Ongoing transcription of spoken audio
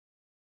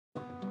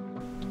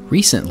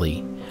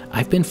Recently,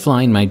 I've been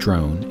flying my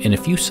drone in a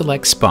few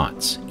select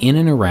spots in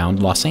and around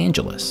Los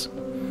Angeles.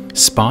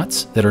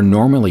 Spots that are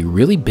normally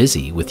really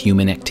busy with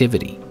human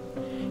activity,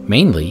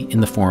 mainly in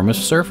the form of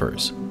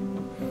surfers.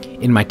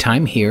 In my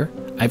time here,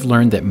 I've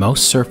learned that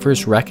most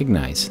surfers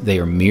recognize they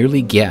are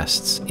merely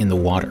guests in the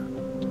water,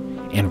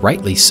 and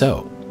rightly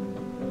so.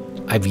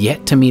 I've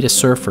yet to meet a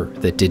surfer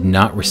that did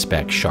not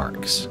respect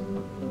sharks.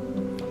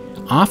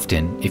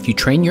 Often, if you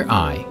train your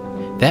eye,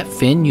 that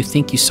fin you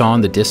think you saw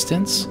in the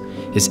distance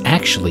is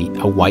actually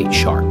a white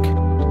shark.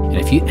 And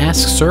if you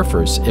ask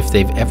surfers if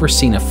they've ever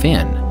seen a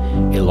fin,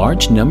 a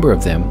large number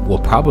of them will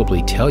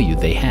probably tell you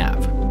they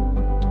have.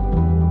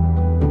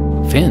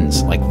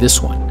 Fins like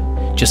this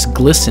one, just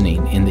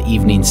glistening in the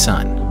evening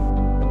sun.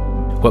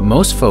 What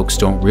most folks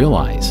don't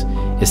realize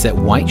is that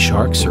white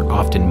sharks are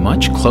often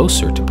much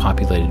closer to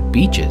populated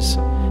beaches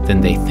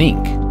than they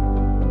think.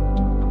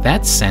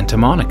 That's Santa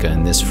Monica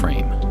in this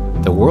frame.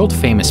 The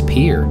world-famous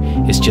pier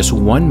is just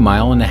 1.5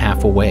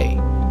 miles away.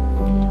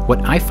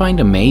 What I find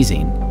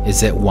amazing is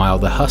that while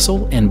the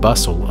hustle and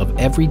bustle of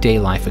everyday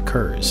life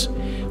occurs,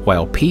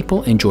 while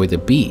people enjoy the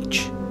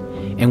beach,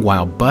 and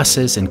while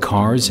buses and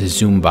cars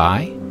zoom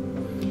by,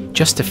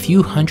 just a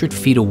few hundred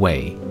feet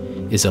away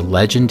is a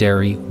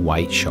legendary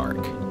white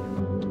shark.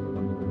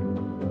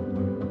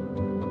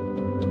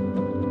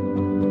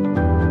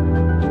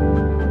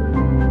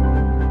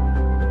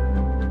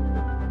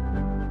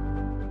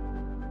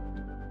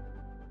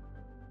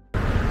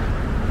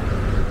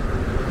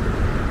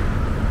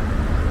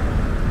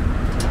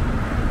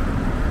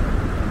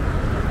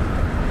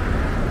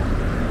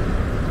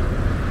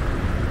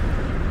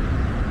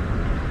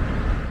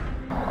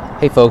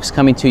 Hey folks,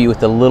 coming to you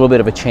with a little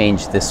bit of a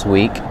change this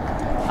week.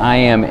 I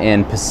am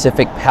in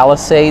Pacific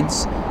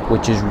Palisades,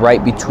 which is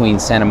right between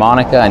Santa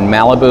Monica and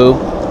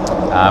Malibu.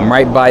 I'm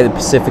right by the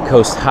Pacific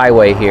Coast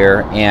Highway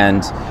here, and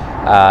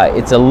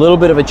it's a little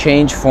bit of a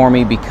change for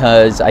me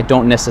because I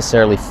don't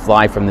necessarily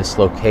fly from this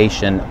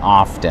location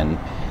often,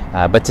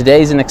 but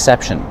today's an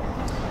exception.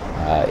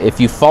 If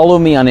you follow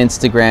me on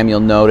Instagram,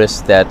 you'll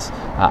notice that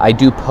I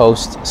do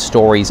post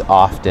stories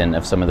often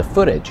of some of the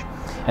footage.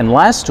 And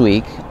last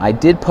week, I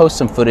did post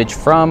some footage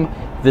from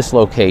this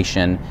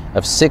location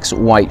of 6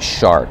 white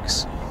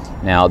sharks.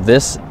 Now,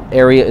 this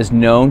area is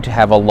known to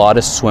have a lot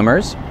of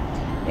swimmers.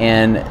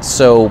 And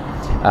so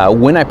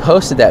when I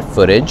posted that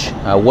footage,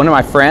 one of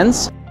my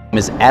friends,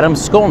 is Adam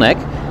Skolnick,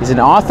 he's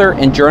an author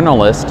and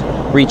journalist,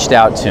 reached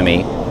out to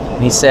me.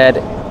 And he said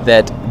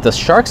that the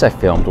sharks I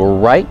filmed were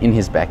right in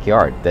his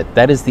backyard,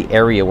 that is the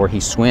area where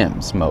he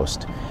swims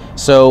most.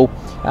 So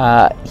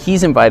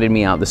he's invited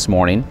me out this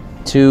morning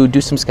to do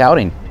some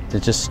scouting, to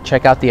just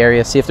check out the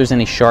area, see if there's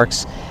any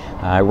sharks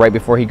right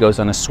before he goes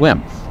on a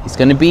swim. He's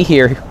going to be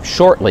here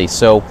shortly,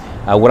 so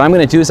what I'm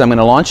going to do is I'm going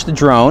to launch the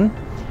drone,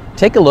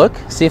 take a look,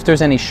 see if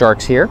there's any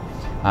sharks here.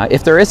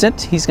 If there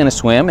isn't, he's going to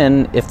swim,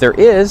 and if there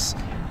is,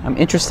 I'm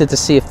interested to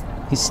see if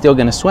he's still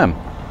going to swim.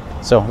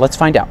 So let's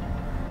find out.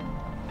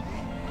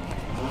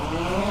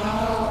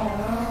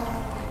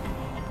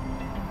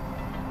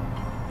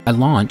 I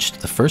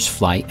launched the first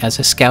flight as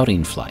a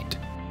scouting flight.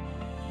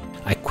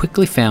 I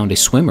quickly found a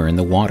swimmer in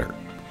the water.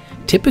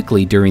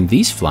 Typically during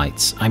these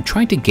flights, I'm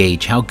trying to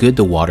gauge how good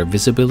the water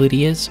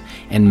visibility is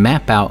and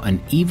map out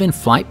an even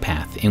flight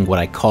path in what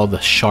I call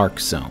the shark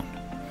zone.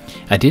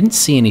 I didn't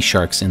see any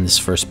sharks in this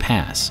first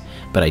pass,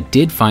 but I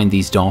did find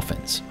these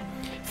dolphins.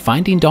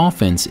 Finding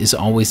dolphins is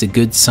always a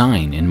good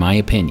sign in my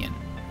opinion.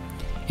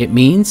 It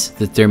means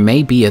that there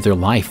may be other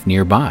life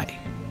nearby,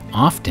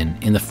 often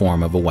in the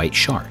form of a white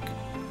shark.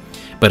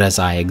 But as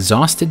I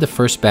exhausted the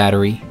first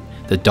battery,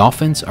 the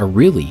dolphins are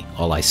really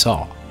all I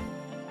saw.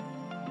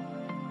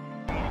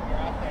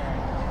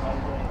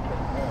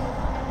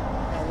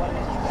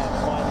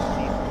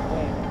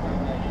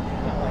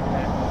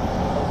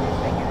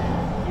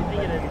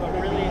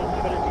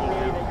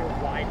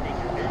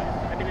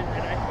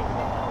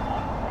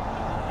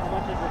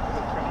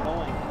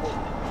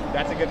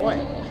 That's a good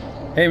point.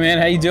 Hey man,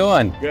 how you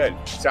doing? Good.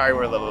 Sorry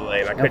we're a little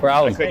late. No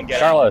problem. I couldn't get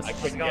Carlos. I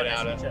couldn't get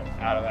out of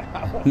the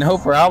house. No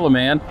problem,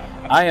 man.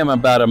 I am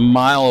about a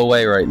mile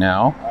away right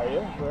now. Are you?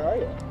 Where are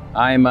you?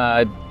 I'm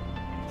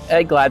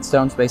at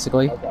Gladstone's,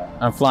 basically. Okay.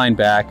 I'm flying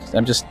back.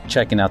 I'm just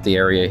checking out the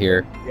area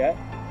here.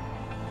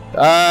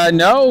 Yeah?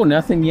 No,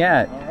 nothing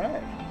yet. All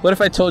right. What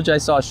if I told you I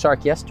saw a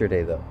shark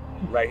yesterday, though?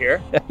 Right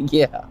here?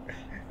 Yeah.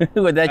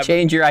 Would that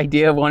change your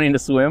idea of wanting to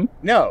swim?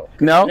 No.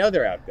 No? I know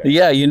they're out there.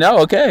 Yeah, you know?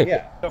 Okay.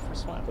 Yeah. Go for a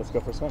swim. Let's go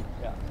for a swim.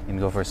 Yeah. You can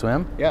go for a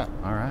swim? Yeah.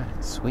 All right,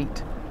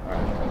 sweet. All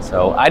right.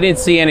 So I didn't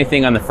see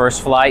anything on the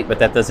first flight, but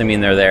that doesn't mean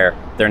they're there.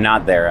 They're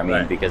not there, I mean,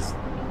 Right. because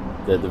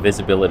the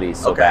visibility is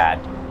so Okay. bad.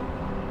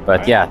 But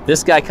Right. yeah,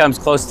 this guy comes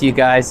close to you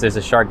guys. There's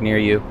a shark near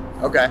you.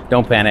 Okay.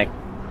 Don't panic.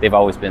 They've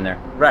always been there.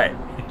 Right.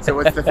 So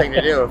what's the thing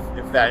to do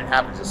if that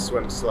happens? Just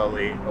swim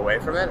slowly away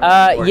from it?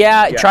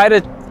 Yeah, try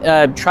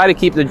to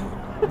keep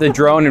the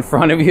drone in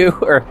front of you,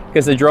 or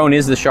because the drone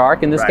is the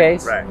shark in this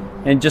case. Right.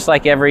 And just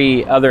like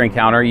every other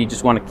encounter, you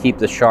just want to keep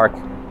the shark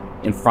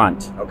in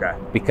front. Okay.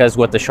 Because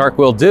what the shark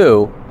will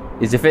do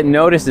is if it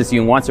notices you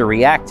and wants to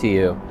react to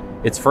you,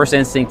 its first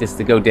instinct is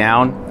to go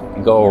down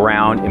and go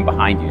around and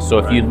behind you. So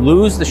if you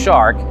lose the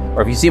shark,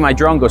 or if you see my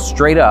drone go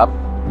straight up,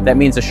 that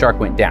means the shark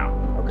went down.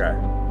 Okay.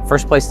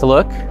 First place to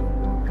look,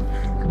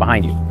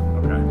 behind you.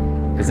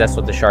 Okay. Because that's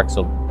what the sharks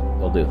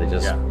will do. They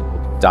just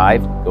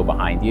dive, go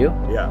behind you,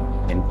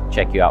 and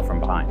check you out from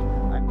behind.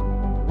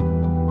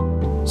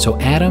 So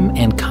Adam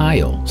and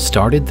Kyle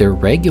started their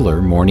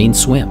regular morning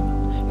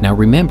swim. Now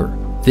remember,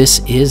 this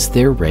is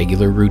their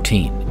regular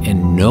routine.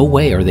 In no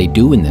way are they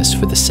doing this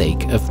for the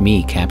sake of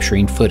me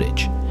capturing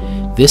footage.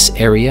 This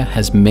area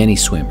has many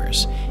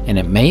swimmers, and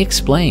it may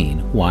explain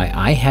why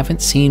I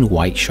haven't seen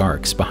white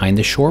sharks behind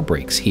the shore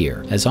breaks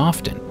here as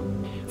often.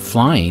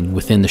 Flying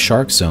within the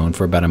shark zone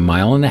for about 1.5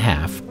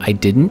 miles, I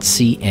didn't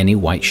see any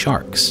white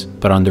sharks,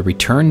 but on the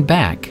return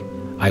back,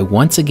 I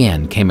once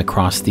again came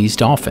across these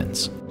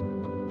dolphins.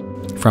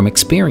 From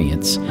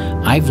experience,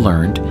 I've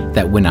learned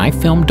that when I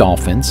film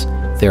dolphins,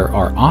 there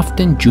are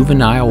often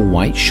juvenile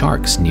white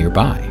sharks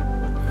nearby.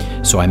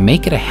 So I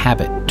make it a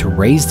habit to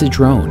raise the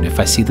drone if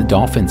I see the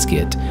dolphins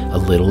get a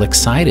little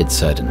excited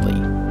suddenly.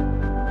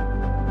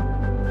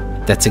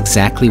 That's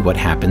exactly what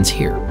happens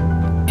here.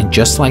 And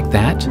just like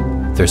that,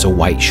 there's a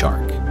white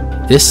shark.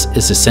 This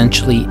is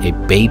essentially a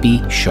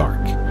baby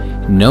shark.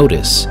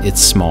 Notice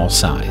its small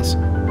size.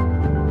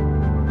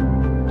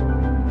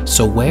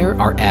 So where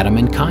are Adam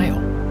and Kyle?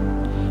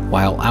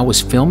 While I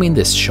was filming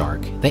this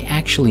shark, they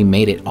actually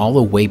made it all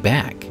the way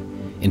back.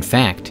 In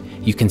fact,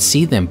 you can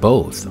see them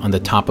both on the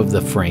top of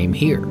the frame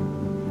here.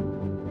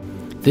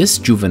 This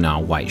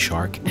juvenile white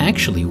shark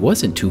actually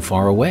wasn't too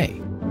far away.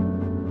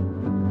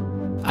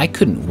 I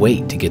couldn't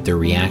wait to get their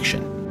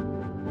reaction.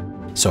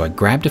 So I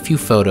grabbed a few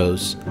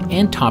photos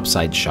and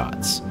topside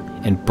shots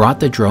and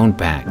brought the drone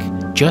back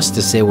just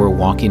as they were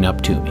walking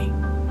up to me.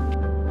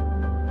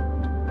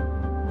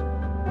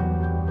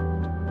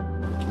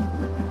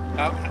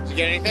 Did you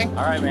get anything?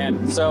 All right,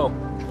 man. So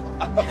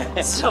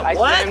I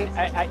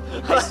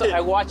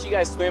watched you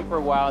guys swim for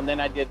a while, and then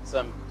I did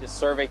some just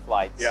survey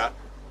flights. Yeah.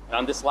 And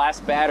on this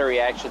last battery,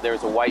 actually, there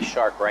was a white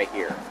shark right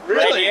here.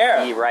 Really?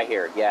 Right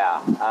here.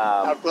 Yeah.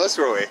 How close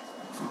were we?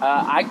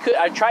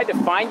 I tried to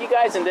find you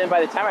guys, and then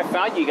by the time I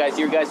found you guys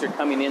are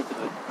coming into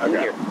in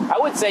here. I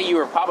would say you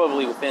were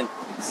probably within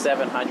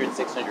 700,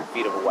 600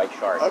 feet of a white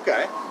shark.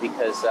 Okay.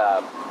 Because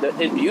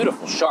the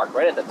beautiful shark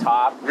right at the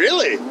top.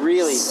 Really?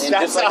 Really. And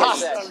That's just like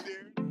awesome, I said, dude.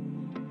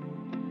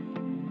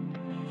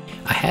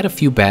 I had a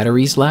few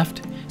batteries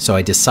left, so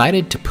I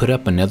decided to put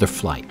up another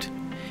flight.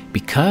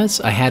 Because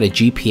I had a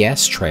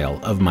GPS trail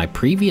of my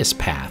previous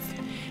path,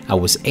 I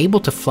was able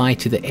to fly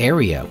to the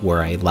area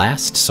where I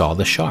last saw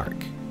the shark.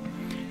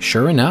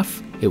 Sure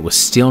enough, it was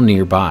still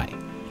nearby,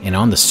 and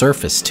on the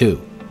surface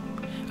too,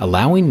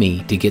 allowing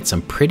me to get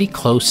some pretty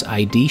close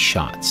ID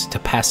shots to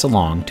pass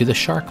along to the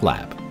shark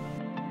lab.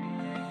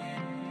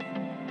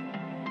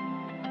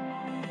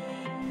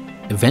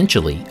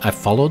 Eventually, I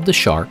followed the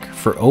shark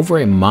for over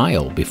 1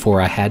 mile before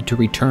I had to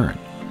return.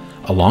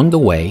 Along the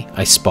way,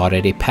 I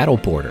spotted a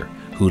paddleboarder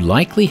who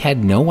likely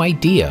had no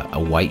idea a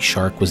white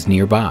shark was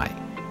nearby.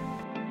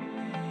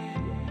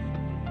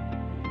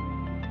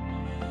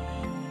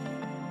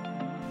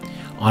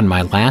 On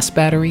my last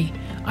battery,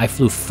 I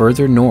flew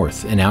further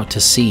north and out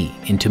to sea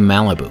into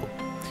Malibu,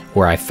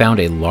 where I found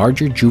a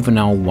larger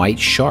juvenile white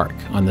shark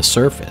on the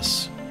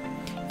surface.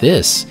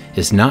 This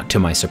is not to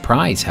my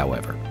surprise,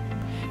 however,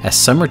 as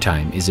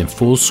summertime is in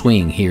full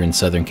swing here in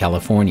Southern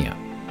California.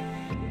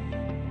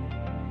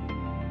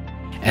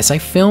 As I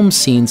film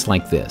scenes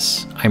like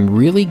this, I'm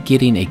really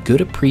getting a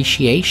good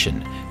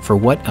appreciation for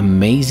what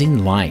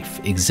amazing life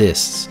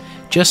exists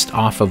just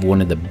off of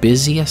one of the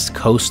busiest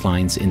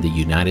coastlines in the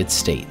United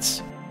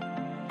States.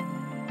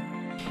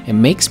 It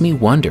makes me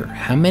wonder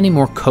how many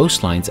more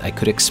coastlines I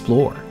could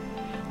explore.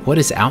 What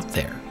is out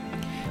there?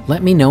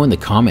 Let me know in the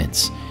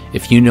comments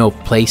if you know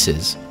of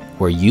places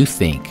where you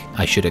think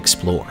I should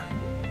explore.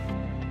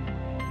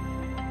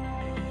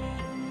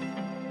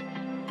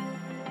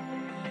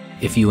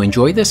 If you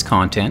enjoy this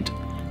content,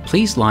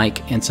 please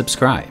like and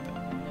subscribe.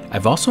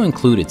 I've also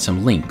included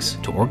some links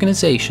to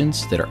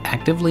organizations that are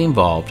actively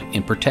involved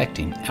in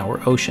protecting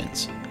our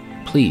oceans.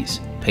 Please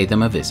pay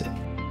them a visit.